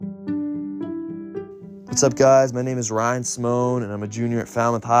What's up, guys? My name is Ryan Simone, and I'm a junior at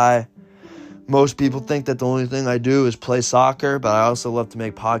Falmouth High. Most people think that the only thing I do is play soccer, but I also love to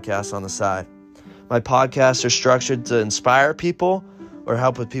make podcasts on the side. My podcasts are structured to inspire people or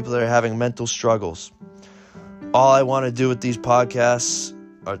help with people that are having mental struggles. All I want to do with these podcasts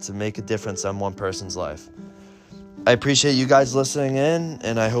are to make a difference on one person's life. I appreciate you guys listening in,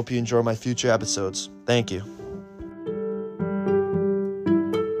 and I hope you enjoy my future episodes. Thank you.